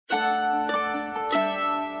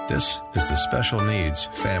This is the Special Needs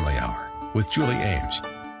Family Hour with Julie Ames.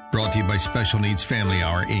 Brought to you by Special Needs Family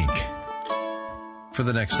Hour, Inc. For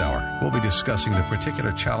the next hour, we'll be discussing the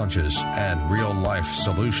particular challenges and real-life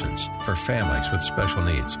solutions for families with special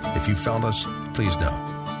needs. If you found us, please know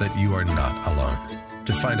that you are not alone.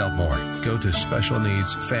 To find out more, go to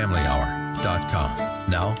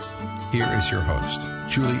specialneedsfamilyhour.com. Now, here is your host,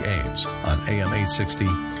 Julie Ames, on AM 860,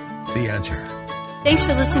 The Answer. Thanks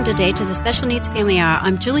for listening today to the Special Needs Family Hour.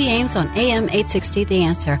 I'm Julie Ames on AM 860, The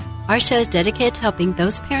Answer. Our show is dedicated to helping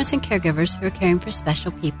those parents and caregivers who are caring for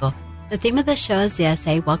special people. The theme of the show is the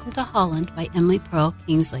essay, Welcome to Holland, by Emily Pearl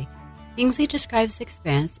Kingsley. Kingsley describes the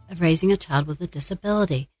experience of raising a child with a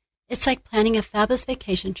disability. It's like planning a fabulous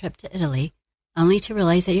vacation trip to Italy, only to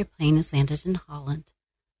realize that your plane has landed in Holland.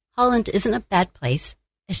 Holland isn't a bad place.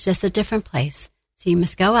 It's just a different place. So you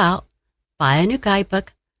must go out, buy a new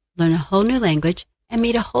guidebook, learn a whole new language, and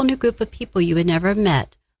meet a whole new group of people you would never have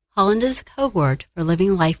met. Holland is a code word for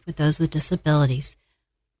living life with those with disabilities.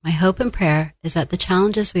 My hope and prayer is that the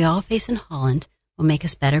challenges we all face in Holland will make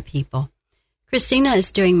us better people. Christina is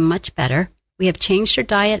doing much better. We have changed her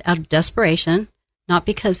diet out of desperation, not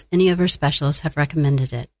because any of her specialists have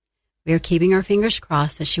recommended it. We are keeping our fingers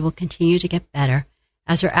crossed that she will continue to get better.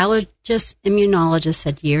 As her allergist immunologist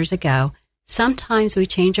said years ago, sometimes we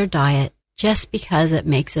change our diet just because it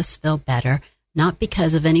makes us feel better, not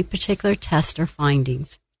because of any particular test or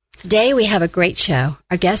findings. Today we have a great show.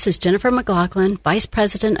 Our guest is Jennifer McLachian, Vice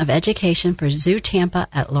President of Education for Zoo Tampa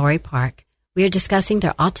at Lowry Park. We are discussing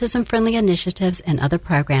their Autism Friendly Initiatives and other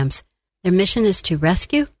programs. Their mission is to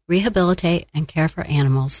rescue, rehabilitate, and care for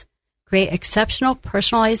animals. Create exceptional,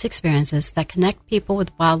 personalized experiences that connect people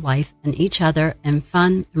with wildlife and each other in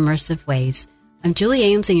fun, immersive ways. I'm Julie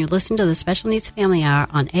Ames, and you're listening to the Special Needs Family Hour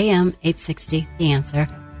on AM 860, The Answer.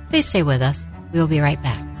 Please stay with us. We will be right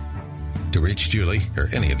back. To reach Julie or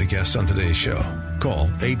any of the guests on today's show, call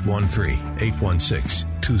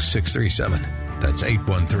 813-816-2637. That's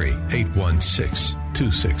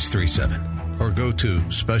 813-816-2637. Or go to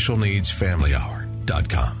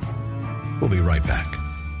specialneedsfamilyhour.com. We'll be right back.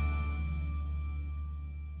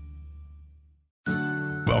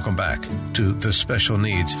 Welcome back to the Special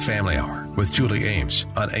Needs Family Hour with Julie Ames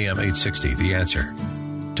on AM 860, The Answer.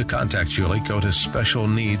 To contact Julie, go to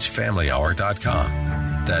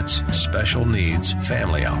specialneedsfamilyhour.com. That's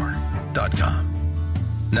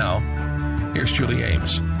specialneedsfamilyhour.com. Now, here's Julie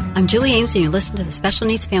Ames. I'm Julie Ames, and you're listening to the Special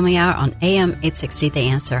Needs Family Hour on AM 860, The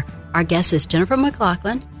Answer. Our guest is Jennifer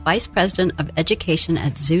McLachian, Vice President of Education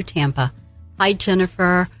at Zoo Tampa. Hi,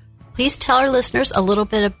 Jennifer. Please tell our listeners a little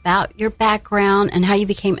bit about your background and how you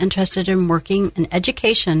became interested in working in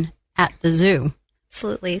education at the zoo.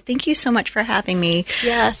 Absolutely. Thank you so much for having me.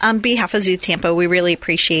 Yes. On behalf of Zoo Tampa, we really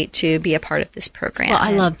appreciate to be a part of this program. Well,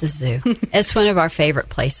 I love the zoo. It's one of our favorite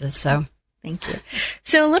places, so. Thank you.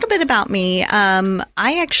 So a little bit about me. I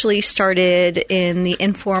actually started in the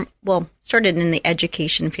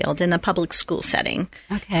education field in the public school setting.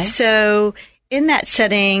 Okay. So in that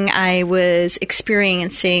setting, I was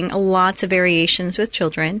experiencing lots of variations with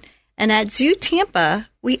children. And at Zoo Tampa,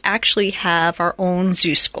 we actually have our own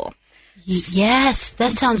zoo school. Yes,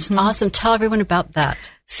 that sounds awesome. Tell everyone about that.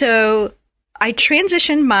 So I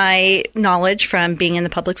transitioned my knowledge from being in the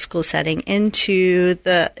public school setting into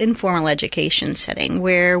the informal education setting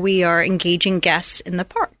where we are engaging guests in the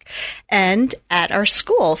park and at our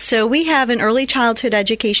school. So we have an early childhood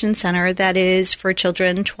education center that is for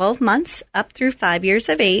children 12 months up through 5 years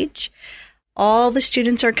of age. All the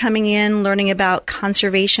students are coming in, learning about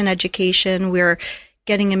conservation education. We're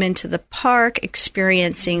getting them into the park,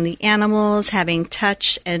 experiencing the animals, having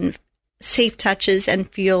touch and safe touches and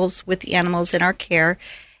feels with the animals in our care.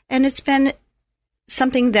 And it's been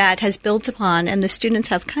something that has built upon, and the students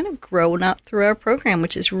have kind of grown up through our program,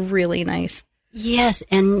 which is really nice. Yes,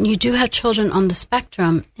 and you do have children on the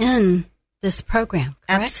spectrum in this program,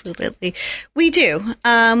 correct? Absolutely. We do.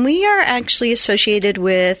 We are actually associated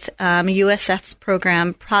with USF's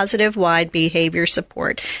program, Positive Wide Behavior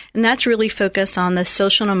Support, and that's really focused on the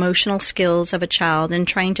social and emotional skills of a child and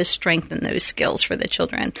trying to strengthen those skills for the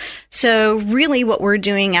children. So really what we're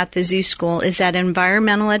doing at the zoo school is that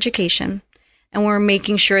environmental education, and we're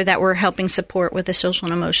making sure that we're helping support with the social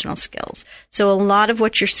and emotional skills. So a lot of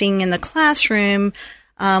what you're seeing in the classroom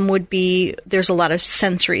would be, there's a lot of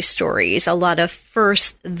sensory stories, a lot of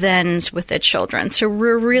first thens with the children. So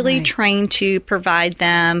we're really trying to provide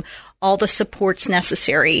them all the supports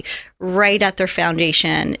necessary right at their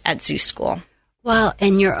foundation at zoo school. Well,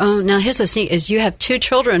 and your own, now here's what's neat, is you have two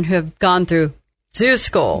children who have gone through zoo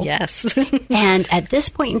school. Yes. And at this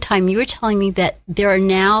point in time, you were telling me that there are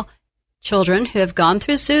now children who have gone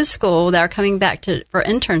through zoo school that are coming back for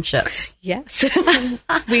internships. Yes,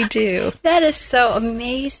 we do. That is so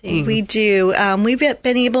amazing. We do. We've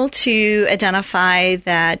been able to identify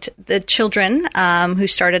that the children who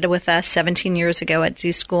started with us 17 years ago at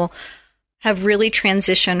zoo school have really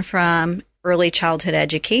transitioned from early childhood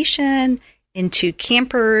education into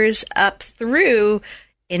campers up through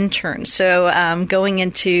interns. So going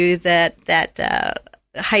into that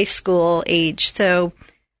high school age. So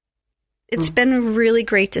it's been really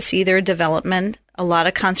great to see their development, a lot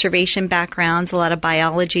of conservation backgrounds, a lot of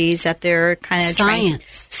biologies that they're kind of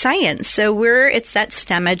science. So it's that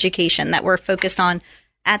STEM education that we're focused on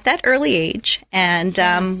at that early age. And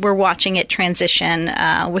we're watching it transition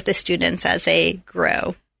with the students as they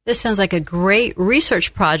grow. This sounds like a great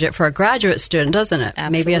research project for a graduate student, doesn't it?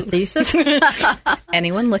 Absolutely. Maybe a thesis?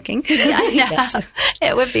 Anyone looking? Yes.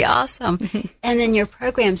 It would be awesome. And then your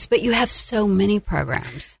programs, but you have so many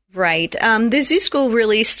programs. Right. The zoo school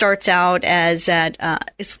really starts out as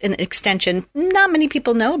it's an extension. Not many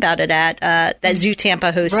people know about it at that Zoo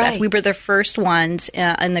Tampa hosts. Right. That we were the first ones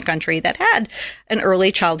in the country that had an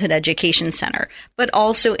early childhood education center. But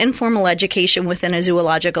also informal education within a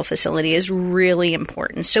zoological facility is really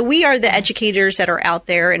important. So we are the educators that are out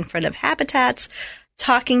there in front of habitats,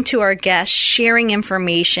 talking to our guests, sharing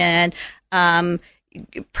information,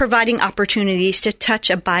 providing opportunities to touch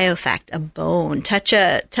a biofact, a bone, touch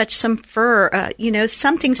some fur,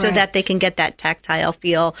 something so that they can get that tactile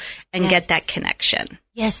feel and get that connection.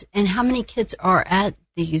 Yes. And how many kids are at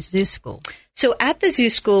the zoo school? So at the zoo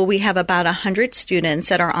school, we have about 100 students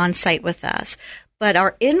that are on site with us. But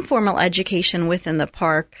our informal education within the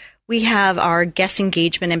park, we have our guest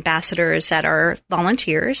engagement ambassadors that are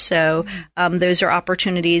volunteers. So those are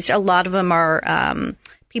opportunities. A lot of them are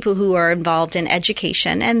people who are involved in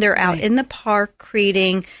education, and they're out in the park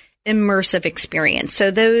creating immersive experience. So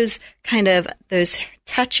those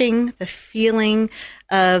touching, the feeling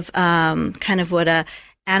of kind of what a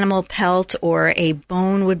animal pelt or a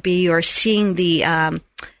bone would be, or seeing the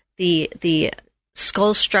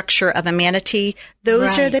skull structure of a manatee.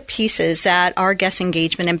 Those are the pieces that our guest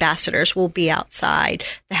engagement ambassadors will be outside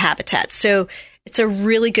the habitat. So it's a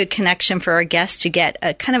really good connection for our guests to get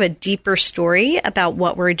a kind of a deeper story about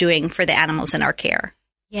what we're doing for the animals in our care.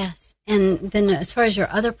 Yes. And then as far as your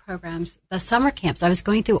other programs, the summer camps, I was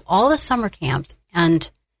going through all the summer camps, and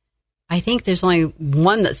I think there's only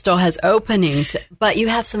one that still has openings, but you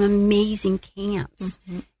have some amazing camps,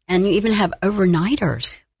 and you even have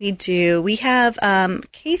overnighters. We do. We have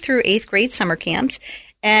K through 8th grade summer camps.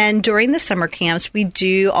 And during the summer camps, we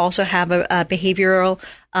do also have a behavioral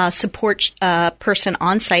support person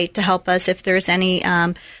on site to help us if there's any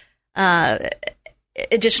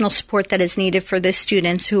additional support that is needed for the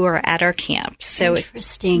students who are at our camp. So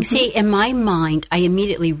interesting. See, in my mind, I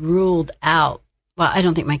immediately ruled out. Well, I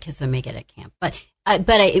don't think my kids would make it at camp, but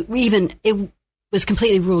it was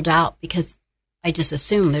completely ruled out because I just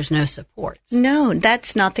assume there's no support. No,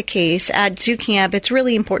 that's not the case. At Zoo Camp, it's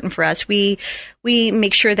really important for us. We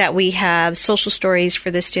make sure that we have social stories for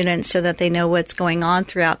the students so that they know what's going on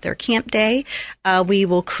throughout their camp day. We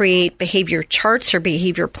will create behavior charts or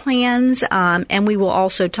behavior plans, and we will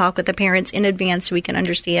also talk with the parents in advance so we can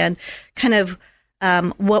understand kind of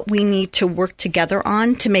what we need to work together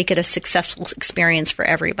on to make it a successful experience for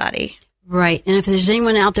everybody. Right. And if there's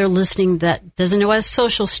anyone out there listening that doesn't know what a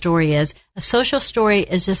social story is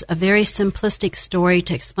just a very simplistic story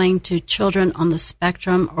to explain to children on the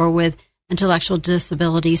spectrum or with intellectual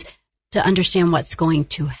disabilities to understand what's going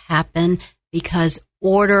to happen, because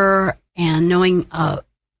order and knowing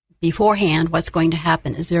beforehand what's going to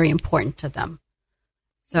happen is very important to them.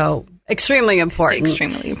 So extremely important.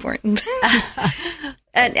 Extremely important.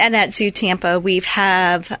 And at Zoo Tampa, we've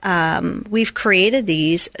created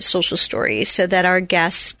these social stories so that our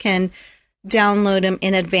guests can download them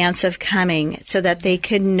in advance of coming, so that they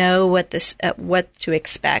could know what to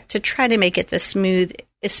expect, to try to make it a smooth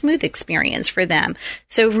experience for them.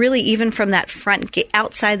 So really, even from that front gate,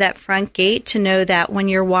 outside that front gate, to know that when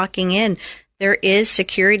you're walking in, there is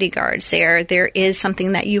security guards there. There is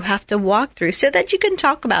something that you have to walk through so that you can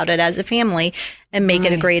talk about it as a family and make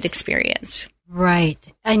it a great experience. Right.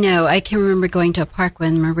 I know. I can remember going to a park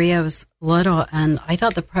when Maria was little, and I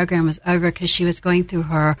thought the program was over because she was going through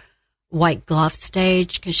her white glove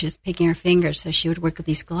stage because she was picking her fingers, so she would work with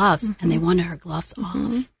these gloves, and they wanted her gloves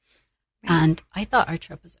off. And I thought our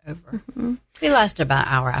trip was over. We lasted about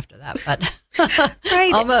an hour after that, but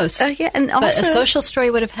almost. And also, but a social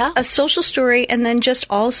story would have helped. A social story, and then just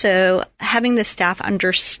also having the staff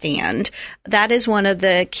understand. That is one of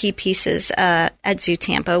the key pieces at Zoo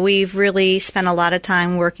Tampa. We've really spent a lot of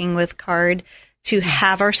time working with CARD to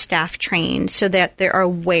have our staff trained so that they're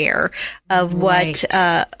aware of what,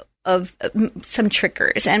 of some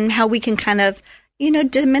triggers and how we can kind of,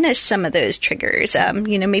 diminish some of those triggers.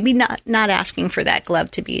 Maybe not asking for that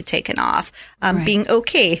glove to be taken off, being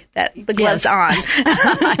okay that the glove's on.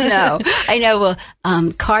 I know. Well,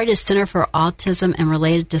 CARD is Center for Autism and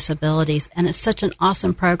Related Disabilities, and it's such an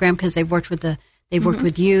awesome program because they've worked with worked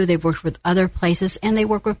with you, they've worked with other places, and they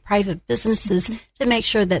work with private businesses to make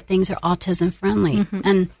sure that things are autism friendly.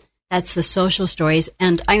 And that's the social stories.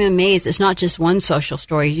 And I'm amazed it's not just one social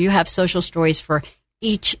story. You have social stories for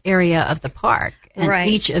each area of the park and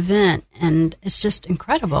each event, and it's just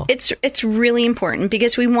incredible. It's really important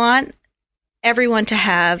because we want everyone to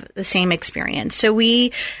have the same experience. So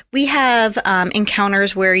we have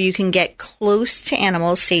encounters where you can get close to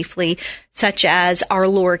animals safely, such as our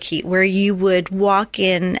lorikeet, where you would walk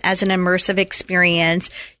in as an immersive experience.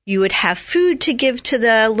 You would have food to give to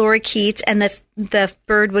the lorikeets, and the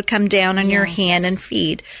bird would come down on your hand and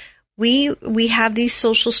feed. We have these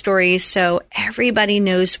social stories so everybody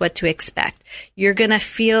knows what to expect. You're going to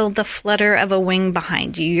feel the flutter of a wing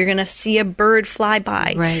behind you. You're going to see a bird fly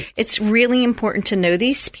by. Right. It's really important to know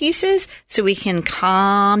these pieces so we can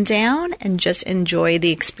calm down and just enjoy the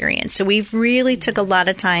experience. So we've really took a lot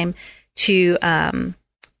of time to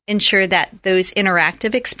ensure that those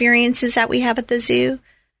interactive experiences that we have at the zoo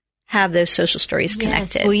have those social stories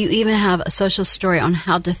connected. Well, you even have a social story on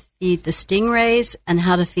how to feed the stingrays and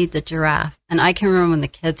how to feed the giraffe. And I can remember when the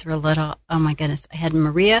kids were little, oh my goodness, I had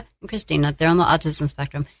Maria and Christina, they're on the autism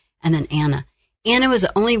spectrum, and then Anna. Anna was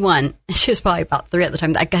the only one, and she was probably about 3 at the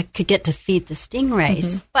time, that I could get to feed the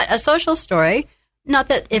stingrays. But a social story, not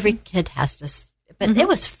that every kid has to, but it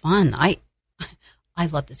was fun. I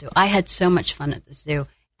love the zoo. I had so much fun at the zoo.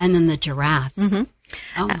 And then the giraffes. Oh,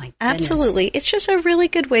 my goodness. Absolutely. It's just a really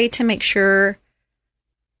good way to make sure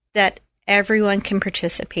that everyone can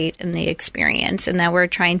participate in the experience and that we're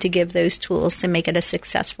trying to give those tools to make it a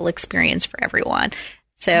successful experience for everyone.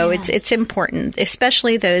 So it's important,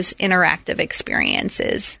 especially those interactive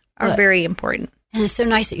experiences are very important. And it's so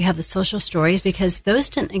nice that you have the social stories because those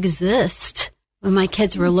didn't exist when my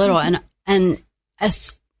kids were little. And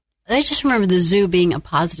as I just remember the zoo being a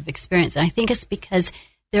positive experience. And I think it's because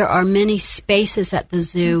there are many spaces at the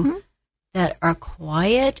zoo that are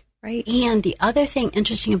quiet. Right. And the other thing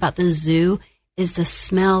interesting about the zoo is the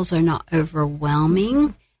smells are not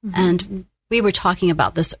overwhelming. And we were talking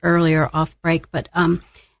about this earlier off break, but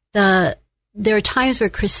there are times where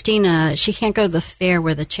Christina, she can't go to the fair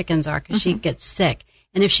where the chickens are because she gets sick.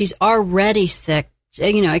 And if she's already sick,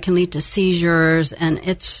 it can lead to seizures and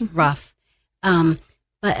it's rough.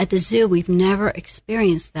 But at the zoo, we've never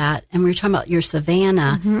experienced that. And we were talking about your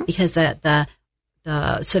savannah because the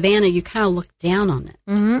savannah, you kind of look down on it.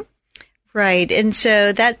 Right. And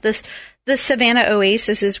so the Savannah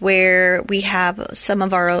Oasis is where we have some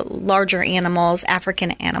of our larger animals,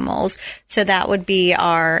 African animals. So that would be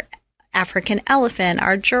our African elephant,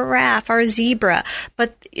 our giraffe, our zebra.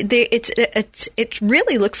 But it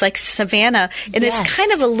really looks like Savannah, and it's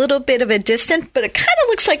kind of a little bit of a distance, but it kind of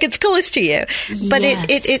looks like it's close to you. But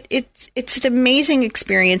it's an amazing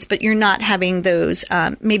experience, but you're not having those,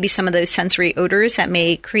 maybe some of those sensory odors that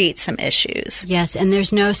may create some issues. Yes, and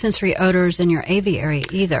there's no sensory odors in your aviary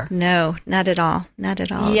either. No, not at all. Not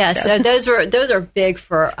at all. Yes, so those are big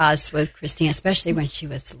for us with Christine, especially when she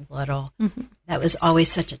was little. That was always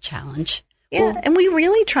such a challenge. Yeah, and we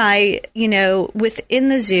really try, within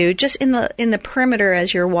the zoo, just in the perimeter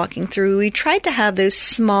as you're walking through, we tried to have those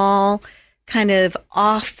small kind of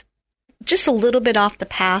off, just a little bit off the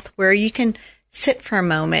path where you can sit for a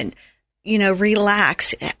moment,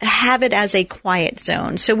 relax, have it as a quiet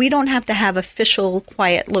zone. So we don't have to have official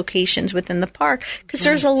quiet locations within the park because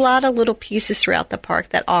there's a lot of little pieces throughout the park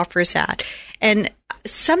that offers that. And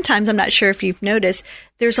sometimes, I'm not sure if you've noticed,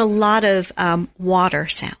 there's a lot of water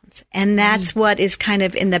sounds, and that's what is kind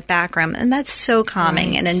of in the background, and that's so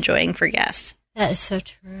calming and enjoying for guests. That is so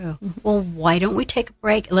true. Well, why don't we take a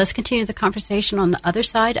break? Let's continue the conversation on the other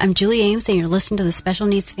side. I'm Julie Ames, and you're listening to the Special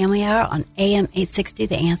Needs Family Hour on AM 860,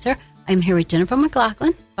 The Answer. I'm here with Jennifer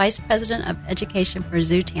McLachian, Vice President of Education for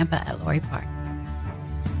Zoo Tampa at Lowry Park.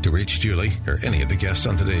 To reach Julie or any of the guests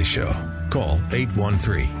on today's show, call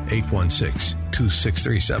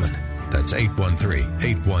 813-816-2637. That's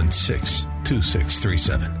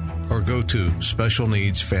 813-816-2637. Or go to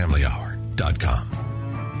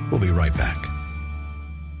specialneedsfamilyhour.com. We'll be right back.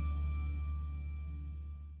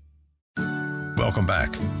 Welcome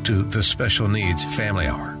back to the Special Needs Family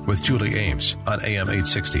Hour with Julie Ames on AM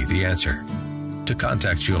 860, The Answer. To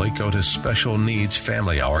contact Julie, go to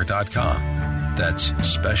specialneedsfamilyhour.com. That's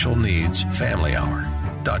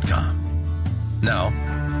specialneedsfamilyhour.com. Now,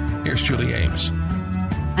 here's Julie Ames.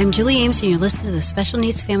 I'm Julie Ames, and you're listening to the Special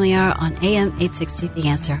Needs Family Hour on AM 860 The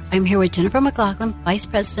Answer. I'm here with Jennifer McLachian, Vice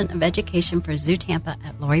President of Education for Zoo Tampa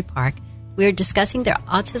at Lowry Park. We are discussing their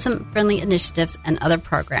Autism Friendly Initiatives and other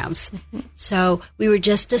programs. So we were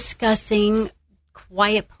just discussing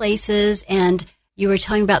quiet places, and you were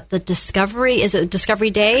telling about the Discovery. Is it Discovery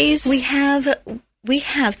Days? We have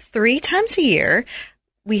 3 times a year.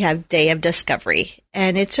 We have Day of Discovery,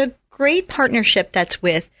 and it's a great partnership that's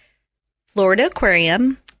with Florida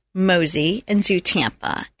Aquarium, Mosey, and Zoo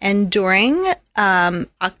Tampa. And during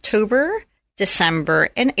October, December,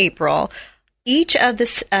 and April, each of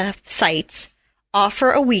the sites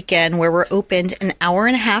offer a weekend where we're opened an hour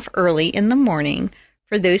and a half early in the morning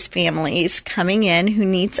for those families coming in who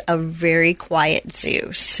needs a very quiet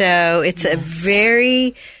zoo. So it's a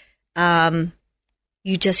very,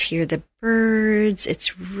 you just hear the birds.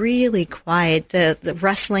 It's really quiet. The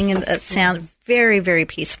rustling and the sound, very, very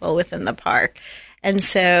peaceful within the park. And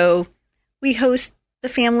so we host the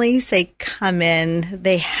families. They come in.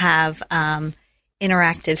 They have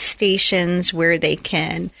interactive stations where they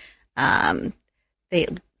can,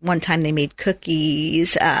 one time they made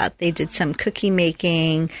cookies. They did some cookie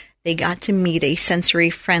making. They got to meet a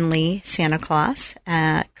sensory-friendly Santa Claus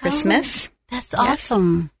at Christmas. Oh, that's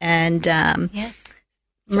awesome. And yes.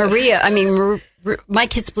 Maria, my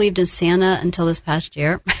kids believed in Santa until this past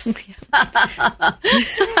year.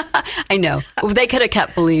 I know. They could have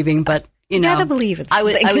kept believing, but, you gotta believe it. I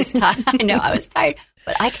was tired. I know, I was tired.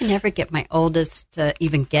 But I can never get my oldest to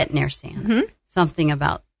even get near Santa. Mm-hmm. Something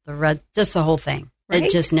about just the whole thing. Right?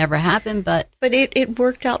 It just never happened, but it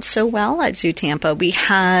worked out so well at Zoo Tampa. We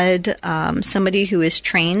had somebody who is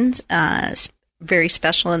trained, very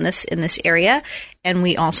special in this area, and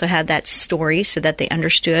we also had that story so that they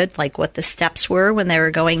understood like what the steps were when they were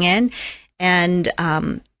going in, and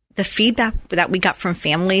the feedback that we got from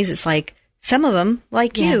families is like some of them,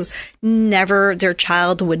 like you, their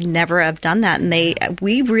child would never have done that, and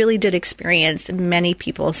we really did experience many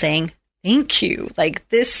people saying thank you, like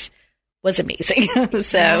this was amazing.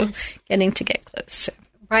 So getting to get close. So.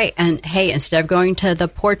 Right. And hey, instead of going to the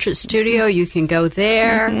portrait studio, you can go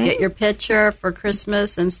there, get your picture for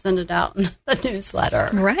Christmas and send it out in the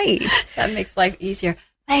newsletter. Right. That makes life easier.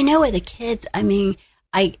 I know with the kids, I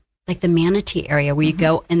like the manatee area where you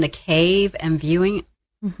go in the cave and viewing.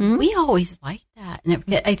 We always liked that. And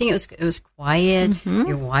I think it was quiet.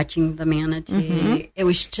 You're watching the manatee. It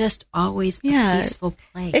was just always a peaceful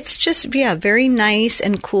place. It's just, very nice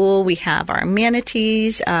and cool. We have our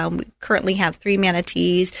manatees. We currently have 3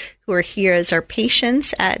 manatees who are here as our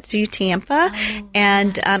patients at Zoo Tampa.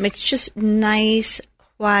 It's just nice,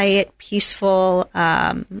 quiet, peaceful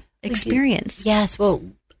experience. Yes. Well,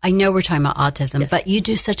 I know we're talking about autism, but you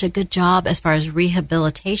do such a good job as far as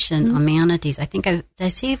rehabilitation on manatees. I think I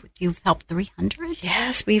see you've helped 300.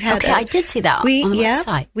 Yes, we've had. Okay, I did see that on the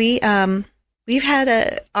website. We've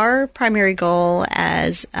had our primary goal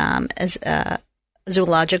as a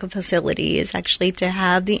zoological facility is actually to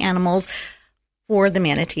have the animals for the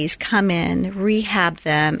manatees come in, rehab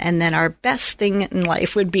them, and then our best thing in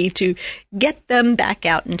life would be to get them back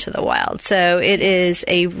out into the wild. So it is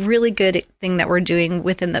a really good thing that we're doing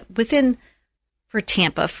within for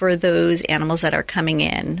Tampa for those animals that are coming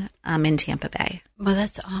in Tampa Bay. Well,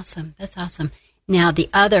 that's awesome. That's awesome. Now, the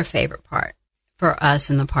other favorite part for us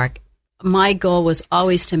in the park, my goal was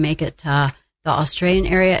always to make it to the Australian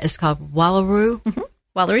area. It's called Wallaroo.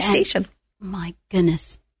 Wallaroo Station. My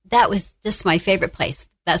goodness. That was just my favorite place.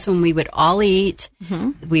 That's when we would all eat.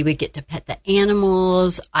 We would get to pet the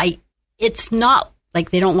animals. It's not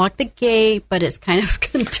like they don't lock the gate, but it's kind of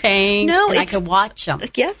contained. No, and I could watch them.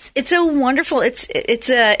 Yes, it's a wonderful. It's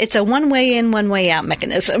a one way in, one way out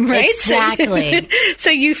mechanism, right? Exactly. So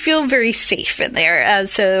you feel very safe in there.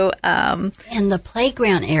 And the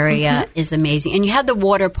playground area is amazing, and you have the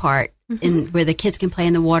water part. Where the kids can play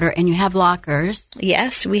in the water, and you have lockers.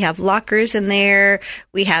 Yes, we have lockers in there.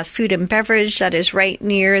 We have food and beverage that is right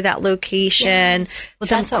near that location. Yes. Well,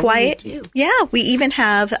 that's quiet. What we do. Yeah, we even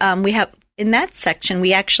have in that section,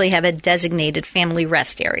 we actually have a designated family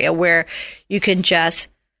rest area where you can just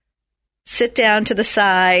sit down to the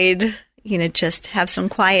side, just have some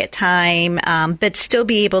quiet time, but still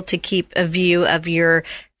be able to keep a view of your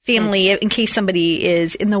family in case somebody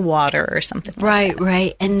is in the water or something like that.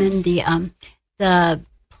 Right. And then the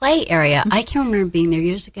play area, I can remember being there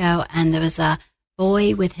years ago, and there was a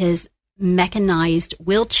boy with his mechanized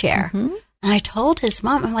wheelchair. And I told his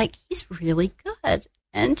mom, I'm like, he's really good.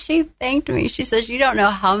 And she thanked me. She says, you don't know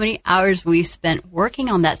how many hours we spent working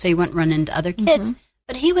on that so he wouldn't run into other kids.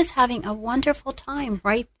 But he was having a wonderful time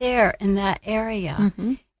right there in that area.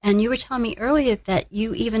 And you were telling me earlier that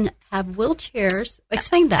you even have wheelchairs.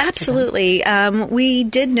 Explain that. Absolutely. We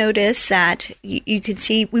did notice that you could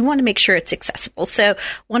see, we want to make sure it's accessible. So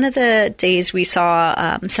one of the days we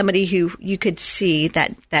saw somebody who you could see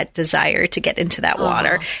that desire to get into that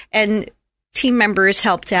water. And team members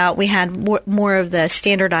helped out. We had more of the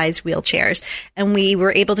standardized wheelchairs, and we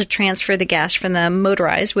were able to transfer the guests from the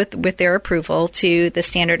motorized with their approval to the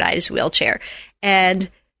standardized wheelchair. And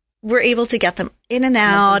we're able to get them in and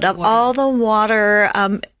out of all the water.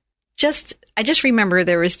 I just remember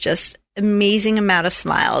there was just amazing amount of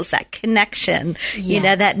smiles, that connection,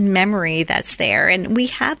 that memory that's there. And we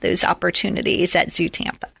have those opportunities at Zoo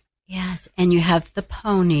Tampa. Yes, and you have the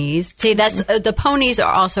ponies. See, that's the ponies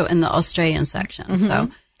are also in the Australian section. Mm-hmm.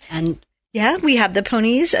 So, and yeah, we have the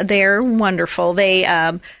ponies. They're wonderful.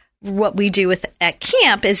 They what we do at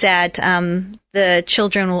camp is that the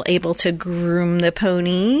children will able to groom the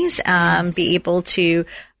ponies, be able to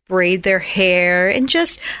braid their hair, and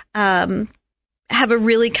just have a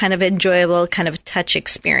really kind of enjoyable kind of touch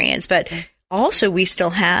experience. But also, we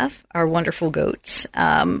still have our wonderful goats.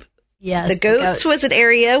 Yes, the goats was an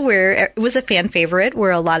area where it was a fan favorite, where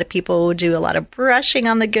a lot of people would do a lot of brushing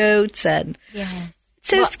on the goats, and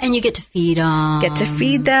so and you get to feed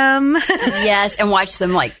them. Yes, and watch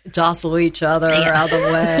them like jostle each other out of the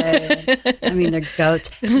way. I mean, they're goats.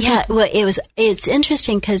 Yeah, well, it's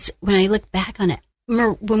interesting because when I look back on it,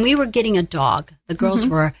 when we were getting a dog, the girls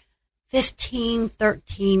were 15,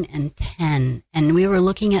 13, and 10, and we were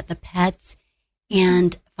looking at the pets,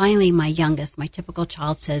 and finally, my youngest, my typical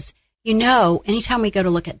child, says, anytime we go to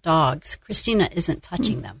look at dogs, Christina isn't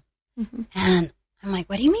touching them. Mm-hmm. And I'm like,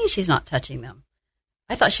 what do you mean she's not touching them?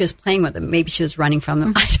 I thought she was playing with them. Maybe she was running from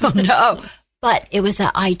them. I don't know. But it was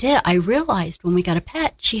that idea. I realized when we got a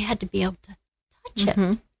pet, she had to be able to touch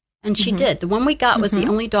it. And she did. The one we got was the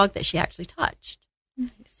only dog that she actually touched.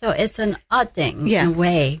 So it's an odd thing in a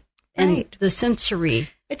way. And the sensory.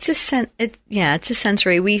 It's a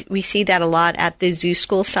sensory. We see that a lot at the zoo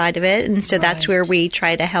school side of it, and so that's where we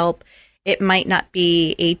try to help. It might not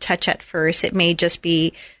be a touch at first. It may just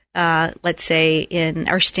be, let's say, in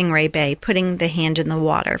our Stingray Bay, putting the hand in the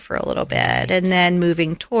water for a little bit, and then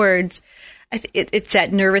moving towards. It's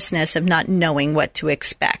that nervousness of not knowing what to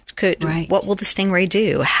expect. What will the stingray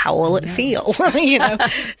do? How will it feel?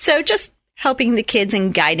 So just helping the kids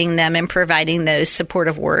and guiding them and providing those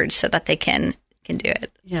supportive words so that they can do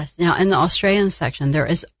it. Yes. Now, in the Australian section, there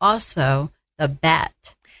is also the bat.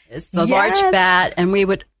 It's the large bat, and we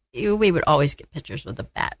would always get pictures with the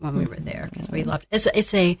bat when we were there because we loved it.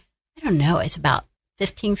 It's I don't know, it's about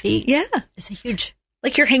 15 feet. Yeah. It's a huge...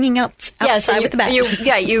 Like you're hanging outside with the bat.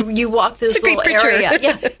 You walk through this little area.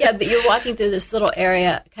 Yeah, but you're walking through this little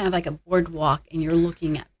area, kind of like a boardwalk, and you're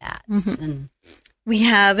looking at bats. Mm-hmm. And we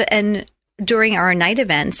have, and during our night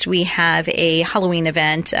events, we have a Halloween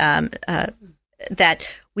event that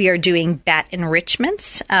we are doing bat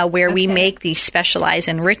enrichments, where we make these specialized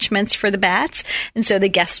enrichments for the bats. And so the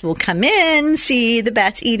guests will come in, see the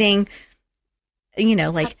bats eating,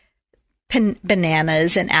 like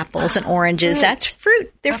bananas and apples and oranges. Fruit. That's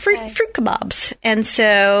fruit. They're fruit kebabs. And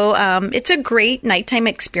so it's a great nighttime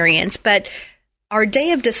experience. But our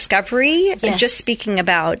day of discovery, just speaking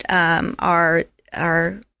about our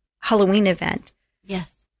Halloween event,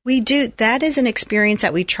 we do. That is an experience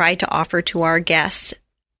that we try to offer to our guests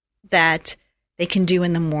that they can do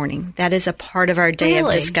in the morning. That is a part of our day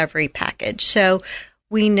of discovery package. So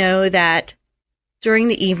we know that during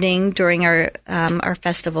the evening, during our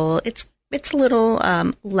festival, it's a little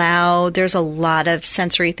loud. There's a lot of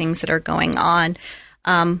sensory things that are going on.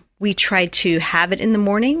 We try to have it in the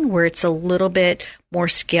morning where it's a little bit more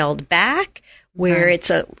scaled back, where it's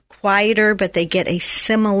a quieter, but they get a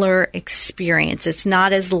similar experience. It's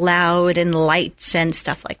not as loud and lights and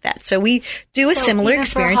stuff like that. So we do a similar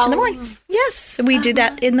experience in the morning. Yes, so we do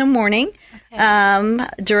that in the morning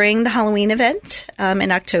during the Halloween event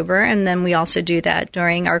in October, and then we also do that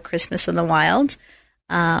during our Christmas in the Wild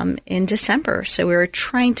in December. So we were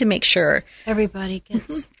trying to make sure everybody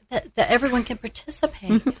gets that everyone can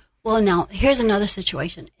participate. Well, now here's another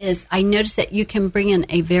situation: is I noticed that you can bring in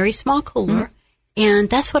a very small cooler. And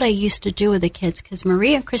that's what I used to do with the kids because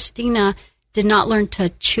Maria and Christina did not learn to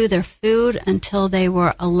chew their food until they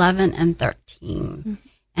were 11 and 13.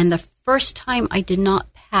 And the first time I did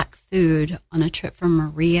not pack food on a trip for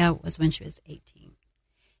Maria was when she was 18.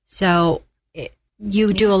 So you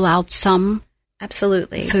do allow some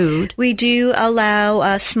food. We do allow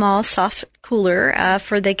a small soft cooler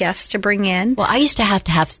for the guests to bring in. Well, I used to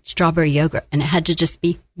have strawberry yogurt, and it had to just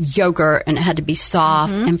be yogurt, and it had to be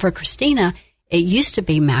soft. And for Christina, it used to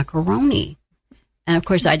be macaroni. And, of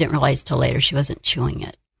course, I didn't realize till later she wasn't chewing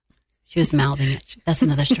it. She was mouthing it. That's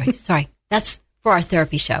another story. Sorry. That's for our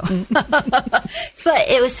therapy show. But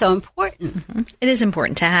it was so important. Mm-hmm. It is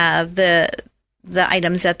important to have the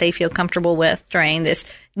items that they feel comfortable with during this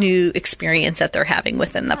new experience that they're having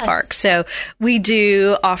within the park. So we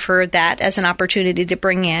do offer that as an opportunity to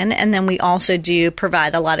bring in. And then we also do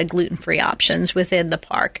provide a lot of gluten-free options within the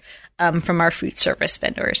park from our food service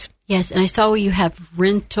vendors. Yes. And I saw where you have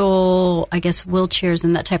rental, I guess, wheelchairs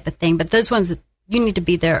and that type of thing. But those ones, you need to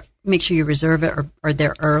be there, make sure you reserve it or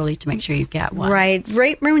there early to make sure you get one. Right.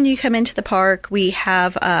 Right when you come into the park, we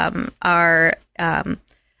have our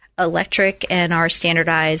electric and our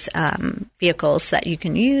standardized vehicles that you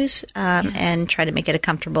can use and try to make it a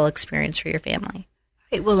comfortable experience for your family.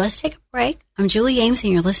 Okay, well, let's take a break. I'm Julie Ames,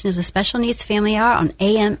 and you're listening to the Special Needs Family Hour on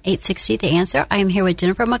AM 860 The Answer. I am here with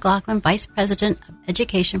Jennifer McLachian, Vice President of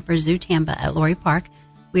Education for Zoo Tampa at Lowry Park.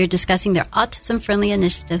 We are discussing their Autism Friendly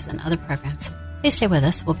Initiatives and other programs. Please stay with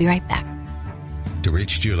us. We'll be right back. To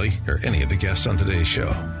reach Julie or any of the guests on today's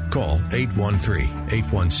show, call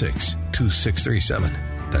 813-816-2637.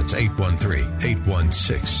 That's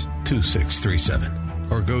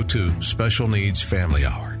 813-816-2637. Or go to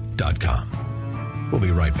specialneedsfamilyhour.com. We'll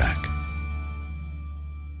be right back.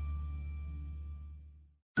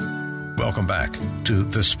 Welcome back to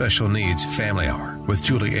the Special Needs Family Hour with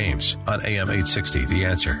Julie Ames on AM 860 The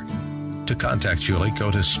Answer. To contact Julie, go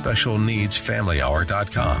to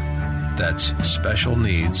specialneedsfamilyhour.com. That's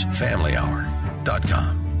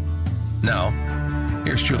specialneedsfamilyhour.com. Now,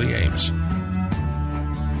 here's Julie Ames.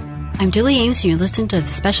 I'm Julie Ames, and you're listening to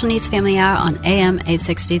the Special Needs Family Hour on AM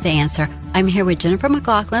 860 The Answer. I'm here with Jennifer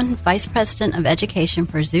McLachian, Vice President of Education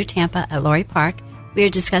for Zoo Tampa at Lowry Park. We are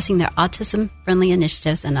discussing their Autism Friendly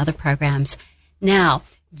Initiatives and other programs. Now,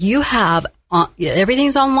 you have,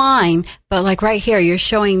 everything's online, but like right here, you're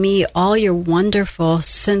showing me all your wonderful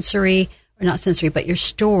sensory, or not sensory, but your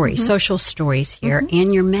stories, social stories here,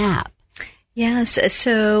 and your map. Yes.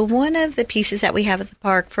 So one of the pieces that we have at the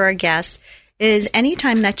park for our guests is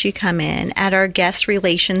anytime that you come in at our guest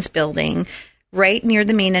relations building, right near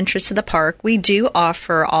the main entrance to the park, we do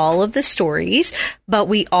offer all of the stories, but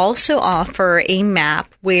we also offer a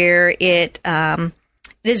map where it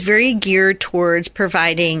is very geared towards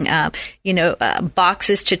providing,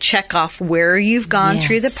 boxes to check off where you've gone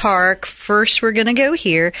through the park. First, we're going to go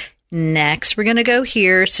here. Next, we're going to go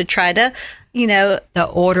here. So try to,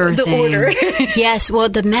 the order. Yes. Well,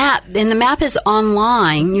 the map is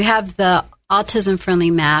online. You have the Autism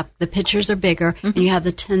Friendly map. The pictures are bigger, and you have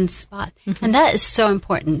the 10 spot. And that is so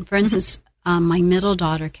important. For instance, my middle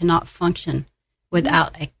daughter cannot function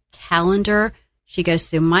without a calendar. She goes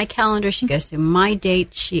through my calendar. She goes through my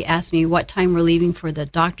date. She asks me what time we're leaving for the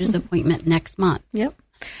doctor's appointment next month. Yep.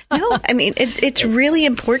 No, I mean, it's really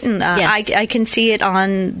important. Yes. I can see it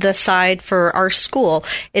on the side for our school.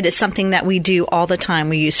 It is something that we do all the time.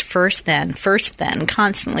 We use first, then,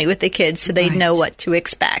 constantly with the kids so they know what to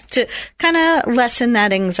expect to kind of lessen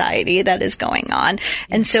that anxiety that is going on.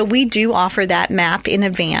 And so we do offer that map in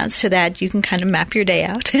advance so that you can kind of map your day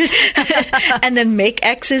out and then make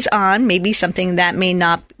X's on maybe something that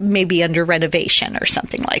may be under renovation or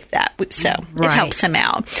something like that. So it helps them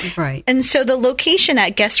out. Right. And so the location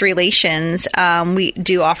at guest relations, we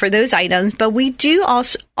do offer those items, but we do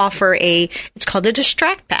also offer it's called a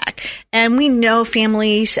distract pack. And we know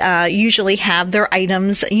families usually have their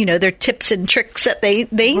items, their tips and tricks that they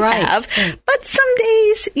have. But some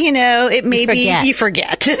days, it may be you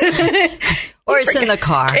forget. Or it's in the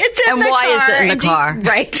car. And why is it in the car?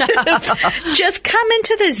 Right. Just come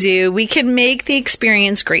into the zoo. We can make the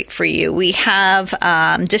experience great for you. We have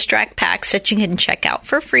distract packs that you can check out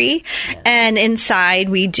for free. Yes. And inside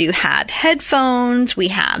we do have headphones. We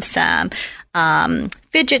have some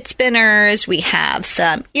fidget spinners. We have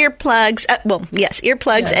some earplugs.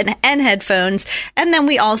 Earplugs and headphones. And then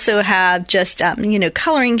we also have just,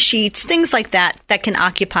 coloring sheets, things like that can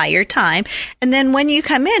occupy your time. And then when you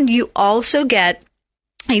come in, you also get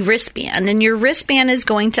a wristband, and your wristband is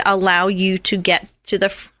going to allow you to get to the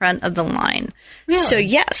front of the line. Really?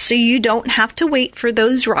 So you don't have to wait for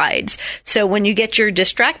those rides. So when you get your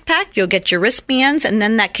distract pack, you'll get your wristbands, and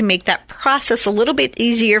then that can make that process a little bit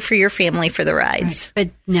easier for your family for the rides. Right.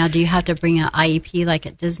 But now, do you have to bring an IEP like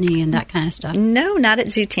at Disney and that kind of stuff? No, not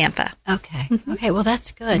at Zoo Tampa. Okay. Okay, well,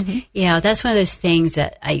 that's good. Yeah, that's one of those things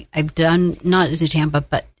that I've done, not at Zoo Tampa,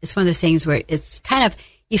 but it's one of those things where it's kind of,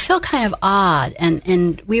 you feel kind of odd.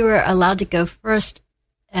 And we were allowed to go first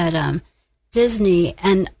at Disney,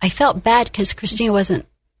 and I felt bad because Christina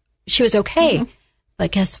she was okay.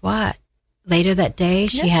 But guess what? Later that day,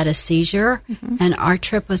 she had a seizure, and our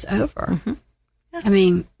trip was over. I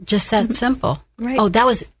mean, just that simple. Right.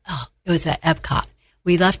 It was at Epcot.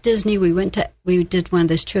 we left Disney. We did one of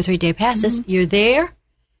those 2 or 3 day passes. You're there.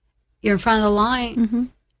 You're in front of the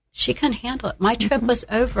line. She couldn't handle it. My trip was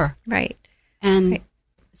over. Right. And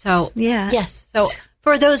so, yeah. Yes. So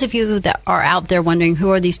for those of you that are out there wondering who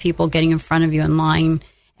are these people getting in front of you in line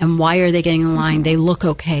and why are they getting in line, they look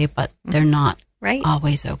okay, but they're not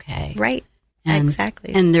always okay. Right. And,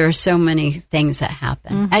 exactly. And there are so many things that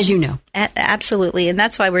happen, as you know. Absolutely. And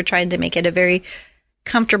that's why we're trying to make it a very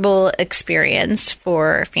comfortable experience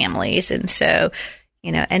for families. And so,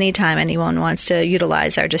 anytime anyone wants to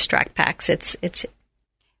utilize our Distract Packs,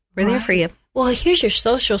 we're there for you. Well, here's your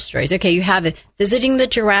social stories. Okay, you have it. Visiting the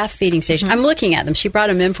giraffe feeding station. I'm looking at them. She brought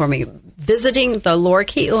them in for me. Visiting the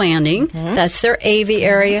Lorikeet Landing. That's their AV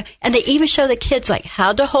area. And they even show the kids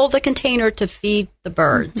how to hold the container to feed the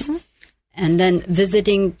birds. And then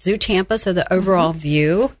visiting Zoo Tampa, so the overall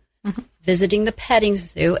view. Visiting the petting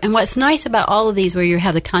zoo. And what's nice about all of these where you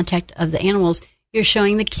have the contact of the animals, you're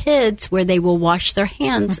showing the kids where they will wash their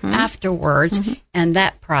hands afterwards and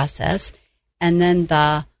that process. And then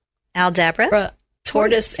the Aldabra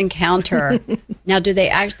tortoise encounter. Now, do they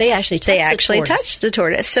actually touch the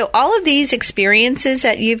tortoise? So all of these experiences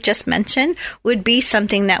that you've just mentioned would be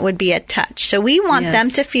something that would be a touch. So we want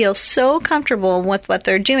them to feel so comfortable with what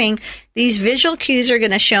they're doing. These visual cues are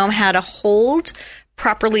going to show them how to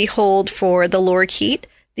properly hold for the lorikeet,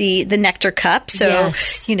 the nectar cup. So,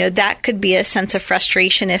 that could be a sense of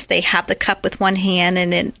frustration if they have the cup with one hand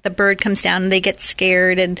and then the bird comes down and they get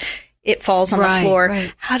scared and it falls on the floor,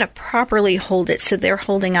 how to properly hold it so they're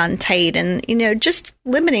holding on tight and, just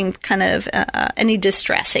limiting kind of any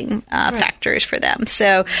distressing factors for them.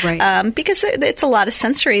 So, because it's a lot of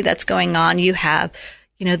sensory that's going on, you have,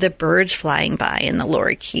 the birds flying by in the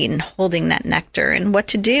lorikeet and holding that nectar and what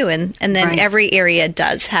to do. And then every area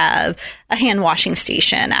does have a hand washing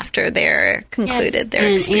station after they're concluded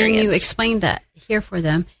their experience. And you explained that here for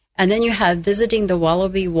them. And then you have visiting the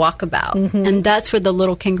Wallaby Walkabout, and that's where the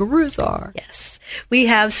little kangaroos are. Yes. We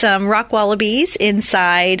have some rock wallabies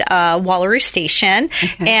inside Wallaroo Station,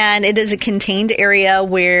 and it is a contained area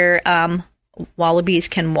where wallabies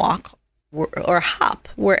can walk or hop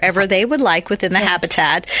wherever they would like within the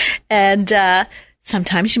habitat. And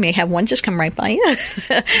sometimes you may have one just come right by you.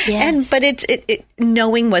 But it's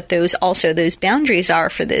knowing what those boundaries are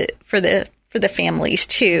for the families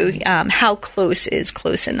too. How close is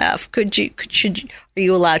close enough? Are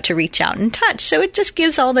you allowed to reach out and touch? So it just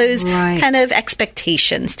gives all those kind of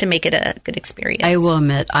expectations to make it a good experience. I will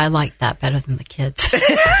admit, I like that better than the kids.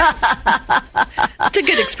 It's a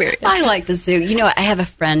good experience. I like the zoo. I have a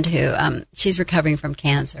friend who, she's recovering from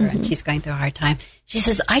cancer and she's going through a hard time. She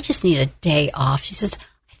says, I just need a day off. She says,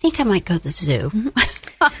 I think I might go to the zoo.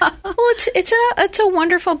 Well, it's a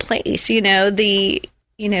wonderful place.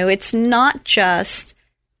 It's not just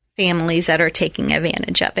families that are taking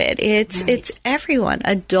advantage of it. It's everyone,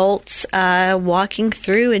 adults walking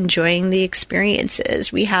through, enjoying the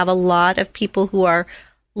experiences. We have a lot of people who are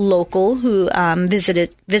local who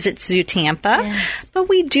visit Zoo Tampa, but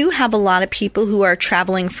we do have a lot of people who are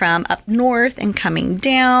traveling from up north and coming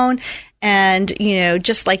down, and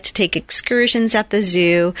just like to take excursions at the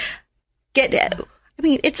zoo.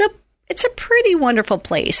 It's a pretty wonderful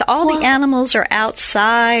place. All the animals are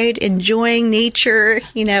outside enjoying nature,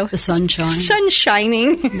 the sunshine. Sun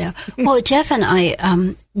shining. No. Well, Jeff and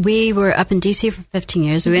I, we were up in D.C. for 15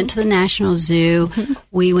 years. We went to the National Zoo.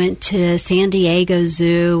 We went to San Diego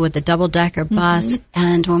Zoo with the double-decker bus.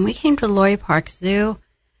 And when we came to Lowry Park Zoo,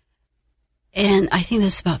 and I think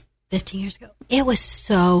this is about 15 years ago, it was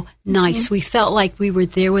so nice. We felt like we were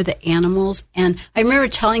there with the animals. And I remember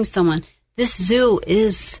telling someone, this zoo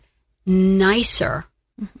is nicer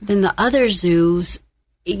than the other zoos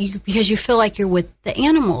because you feel like you're with the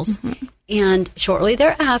animals. And shortly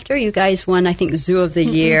thereafter, you guys won, I think, Zoo of the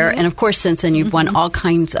Year. And, of course, since then, you've won all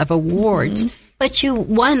kinds of awards. But you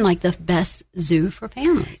won, the best zoo for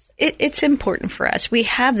families. It's important for us. We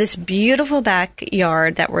have this beautiful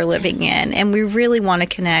backyard that we're living in, and we really want to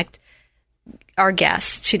connect our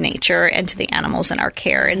guests to nature and to the animals in our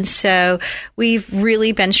care. And so we've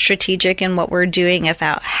really been strategic in what we're doing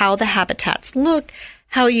about how the habitats look,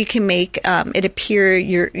 how you can make it appear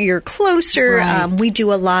you're closer. We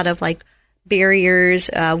do a lot of barriers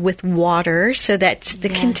with water, so that's the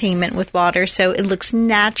containment with water, so it looks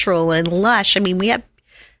natural and lush. We have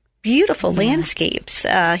beautiful landscapes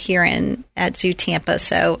here at Zoo Tampa.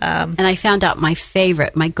 So and I found out my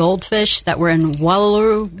favorite, my goldfish that were in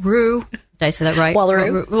Wallaroo. Did I say that right?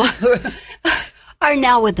 Wallaroo. Are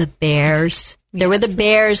now with the bears. They're with the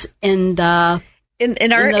bears in the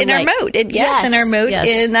in our moat. Yes, in our moat.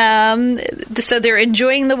 Yes. So they're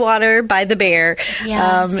enjoying the water by the bear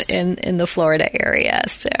in the Florida area.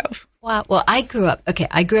 So wow. Well, I grew up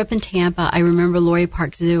in Tampa. I remember Lowry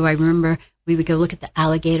Park Zoo. I remember we would go look at the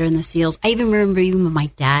alligator and the seals. I even remember with my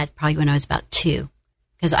dad, probably when I was about 2,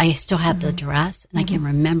 because I still have the dress and I can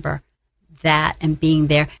remember that and being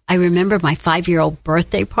there. I remember my 5-year-old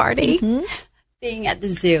birthday party being at the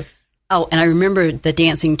zoo. Oh, and I remember the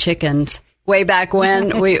dancing chickens way back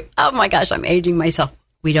when. Oh my gosh, I'm aging myself.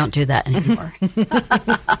 We don't do that anymore.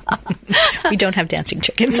 We don't have dancing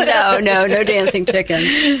chickens. No dancing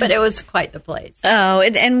chickens. But it was quite the place. Oh,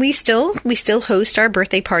 and we still host our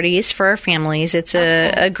birthday parties for our families. It's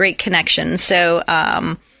a great connection. So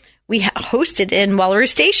we hosted in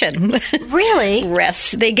Walrus Station. Really?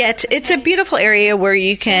 Yes. It's a beautiful area where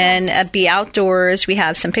you can be outdoors. We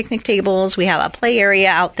have some picnic tables. We have a play area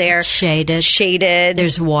out there. It's shaded.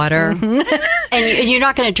 There's water. And you're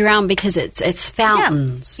not going to drown because it's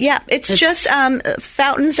fountains. Yeah. It's just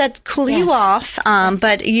fountains that cool you off.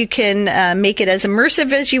 But you can make it as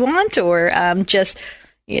immersive as you want, or just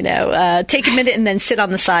take a minute and then sit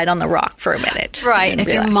on the side on the rock for a minute. Right. If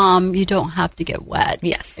you're mom, you don't have to get wet.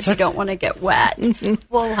 Yes. If you don't want to get wet.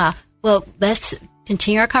 Well, let's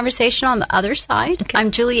continue our conversation on the other side. Okay.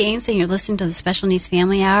 I'm Julie Ames, and you're listening to the Special Needs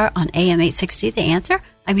Family Hour on AM 860, The Answer.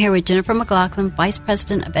 I'm here with Jennifer McLachian, Vice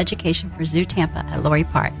President of Education for Zoo Tampa at Lowry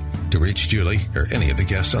Park. To reach Julie or any of the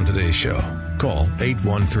guests on today's show, call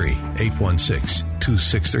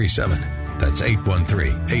 813-816-2637. That's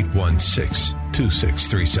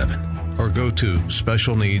 813-816-2637. Or go to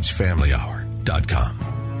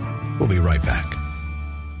specialneedsfamilyhour.com. We'll be right back.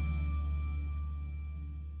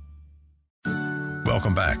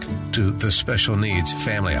 Welcome back to the Special Needs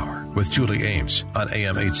Family Hour with Julie Ames on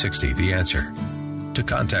AM 860, The Answer. To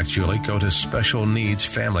contact Julie, go to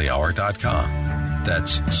specialneedsfamilyhour.com.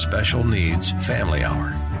 That's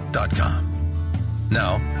specialneedsfamilyhour.com.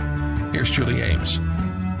 Now, here's Julie Ames.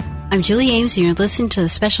 I'm Julie Ames, and you're listening to the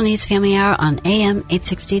Special Needs Family Hour on AM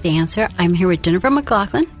 860, The Answer. I'm here with Jennifer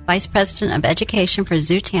McLachian, Vice President of Education for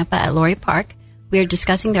Zoo Tampa at Lowry Park. We are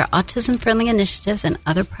discussing their Autism Friendly Initiatives and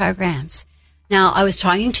other programs. Now, I was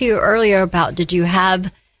talking to you earlier about, did you have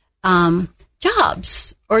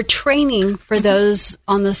jobs or training for those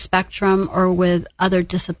on the spectrum or with other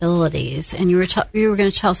disabilities? And you were going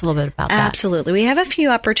to tell us a little bit about that. Absolutely. We have a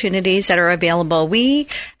few opportunities that are available. We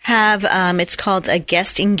have, it's called a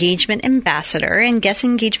guest engagement ambassador, and guest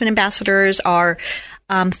engagement ambassadors are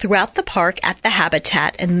throughout the park at the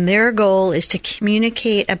habitat, and their goal is to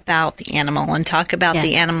communicate about the animal and talk about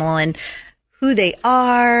the animal and who they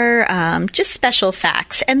are, just special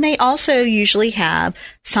facts. And they also usually have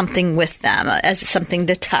something with them as something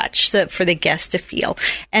to touch for the guest to feel.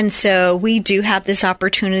 And so we do have this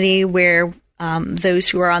opportunity where those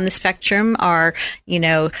who are on the spectrum are,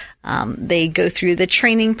 they go through the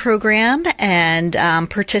training program and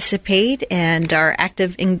participate and are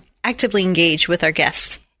actively engaged with our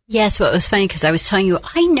guests. Yes, well, it was funny because I was telling you,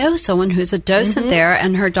 I know someone who's a docent there,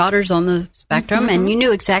 and her daughter's on the spectrum, and you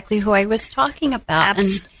knew exactly who I was talking about. And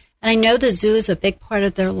I know the zoo is a big part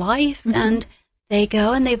of their life, and they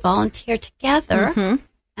go and they volunteer together,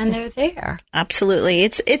 and they're there. Absolutely.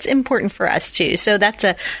 It's important for us, too. So that's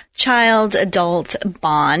a child-adult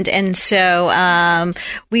bond, and so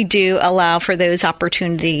we do allow for those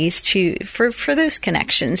opportunities for those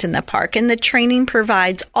connections in the park. And the training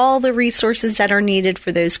provides all the resources that are needed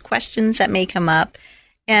for those questions that may come up.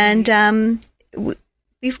 And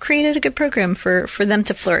we've created a good program for them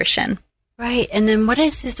to flourish in. Right. And then what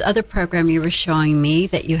is this other program you were showing me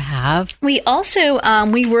that you have? We also,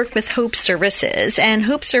 we work with Hope Services, and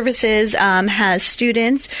Hope Services has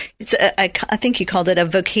students. It's I think you called it a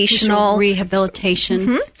vocational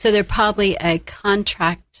rehabilitation. So they're probably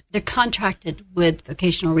they're contracted with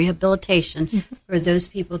vocational rehabilitation for those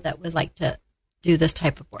people that would like to do this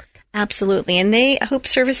type of work. Absolutely. And Hope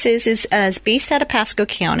Services is based out of Pasco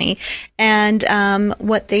County. And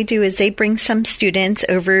what they do is they bring some students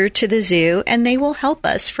over to the zoo, and they will help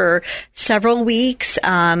us for several weeks,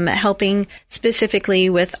 helping specifically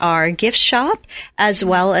with our gift shop as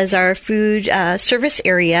well as our food service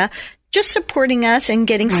area, just supporting us and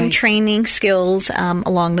getting some training skills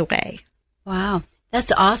along the way. Wow.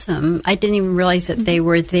 That's awesome. I didn't even realize that they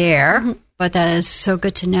were there, but that is so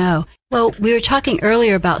good to know. Well, we were talking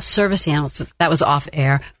earlier about service animals. That was off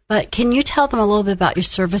air. But can you tell them a little bit about your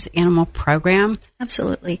service animal program?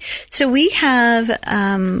 Absolutely. So we have,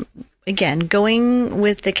 again, going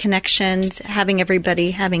with the connections, having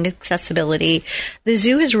everybody having accessibility. The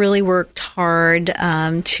zoo has really worked hard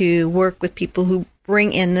to work with people who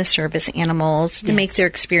bring in the service animals to make their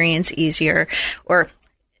experience easier or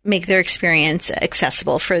make their experience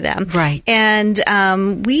accessible for them. Right. And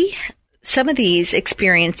some of these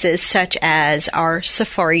experiences, such as our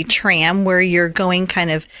safari tram, where you're going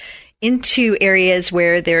kind of into areas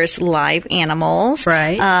where there's live animals.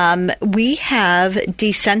 Right. We have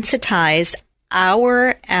desensitized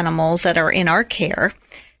our animals that are in our care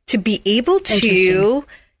to be able to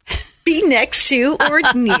be next to or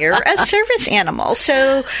near a service animal.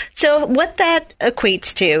 So what that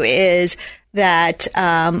equates to is that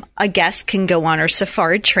a guest can go on our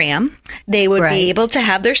safari tram. They would be able to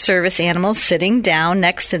have their service animal sitting down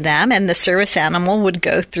next to them, and the service animal would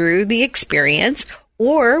go through the experience.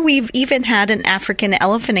 Or we've even had an African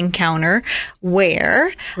elephant encounter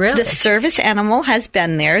where the service animal has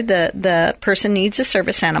been there. The person needs a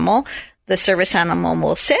service animal. The service animal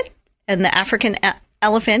will sit, and the African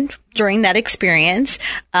elephant during that experience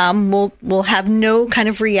will have no kind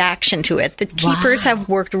of reaction to it. The keepers have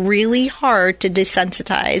worked really hard to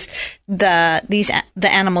desensitize the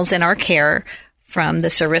animals in our care from the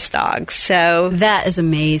service dogs. So that is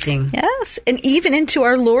amazing. Yes, and even into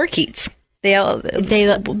our lorikeets. The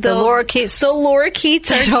lorikeets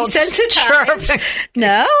are desensitized.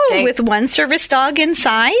 No, with one service dog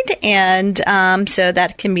inside, and so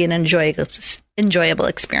that can be an enjoyable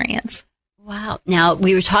experience. Wow. Now,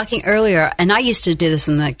 we were talking earlier, and I used to do this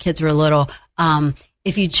when the kids were little.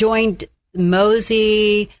 If you joined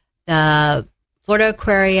Mosey, the Florida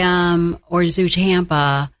Aquarium, or Zoo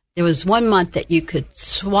Tampa, there was 1 month that you could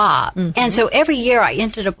swap. Mm-hmm. And so every year I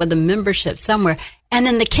ended up with a membership somewhere. And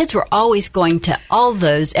then the kids were always going to all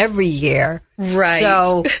those every year. Right.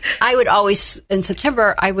 So I would always, in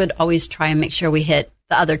September, I would always try and make sure we hit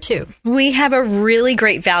the other two. We have a really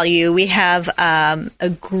great value. We have a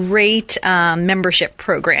great membership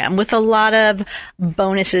program with a lot of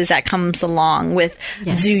bonuses that comes along with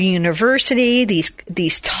Zoo University,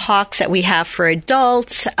 these talks that we have for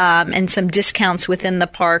adults, and some discounts within the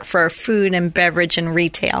park for food and beverage and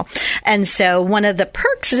retail. And so one of the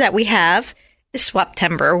perks that we have is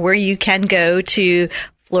Swaptember, where you can go to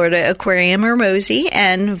Florida Aquarium or Mosey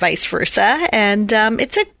and vice versa. And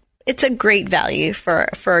it's a great value for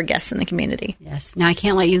our guests in the community. Yes. Now, I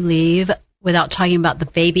can't let you leave without talking about the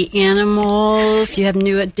baby animals. Do you have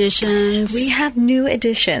new additions? We have new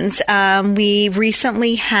additions. We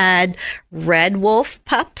recently had red wolf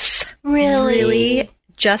pups. Really?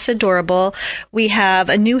 Just adorable. We have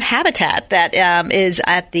a new habitat that is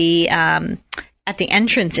at the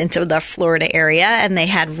entrance into the Florida area, and they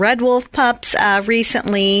had red wolf pups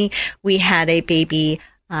recently. We had a baby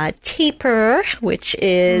tapir, which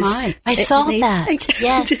is... I saw that.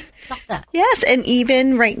 Yes, I saw that. Yes, and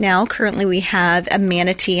even right now, currently, we have a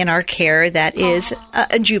manatee in our care that is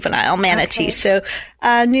a juvenile manatee. Okay. So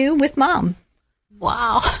new with mom.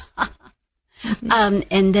 Wow.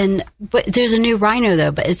 And then, but there's a new rhino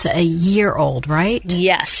though, but it's a year old, right?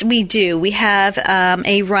 Yes, we do. We have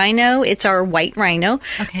a rhino. It's our white rhino.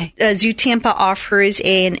 Okay. Zoo Tampa offers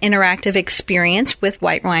an interactive experience with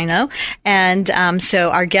white rhino. And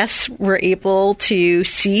so our guests were able to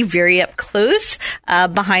see very up close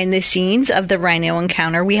behind the scenes of the rhino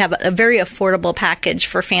encounter. We have a very affordable package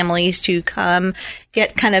for families to come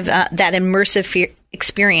get kind of that immersive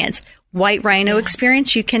experience. White rhino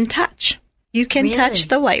experience you can touch. You can touch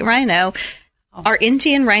the white rhino. Our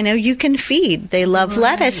Indian rhino you can feed. They love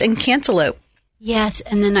lettuce and cantaloupe. Yes,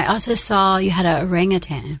 and then I also saw you had an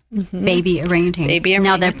orangutan, baby orangutan.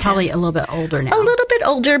 Now they're probably a little bit older now. A little bit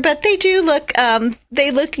older, but they do look,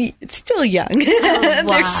 they look still young. Oh, wow.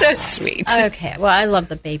 They're so sweet. Okay, well, I love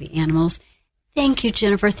the baby animals. Thank you,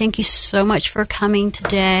 Jennifer. Thank you so much for coming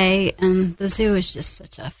today. And the zoo is just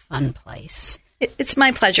such a fun place. It's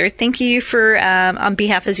my pleasure. Thank you for, on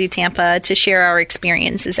behalf of Zoo Tampa, to share our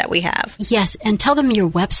experiences that we have. Yes, and tell them your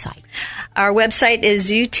website. Our website is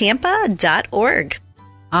ZooTampa.org.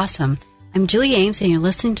 Awesome. I'm Julie Ames, and you're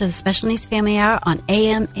listening to the Special Needs Family Hour on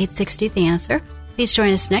AM 860 The Answer. Please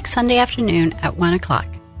join us next Sunday afternoon at 1 o'clock,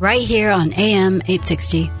 right here on AM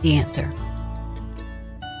 860 The Answer.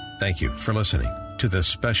 Thank you for listening to the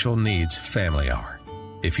Special Needs Family Hour.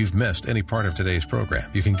 If you've missed any part of today's program,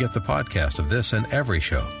 you can get the podcast of this and every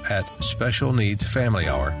show at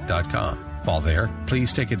specialneedsfamilyhour.com. While there,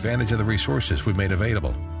 please take advantage of the resources we've made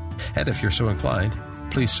available. And if you're so inclined,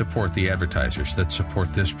 please support the advertisers that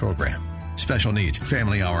support this program. Special Needs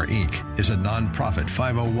Family Hour, Inc. is a nonprofit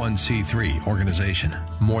 501c3 organization.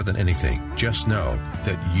 More than anything, just know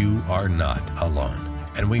that you are not alone.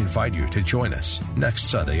 And we invite you to join us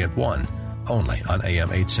next Sunday at 1, only on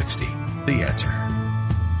AM 860. The Answer.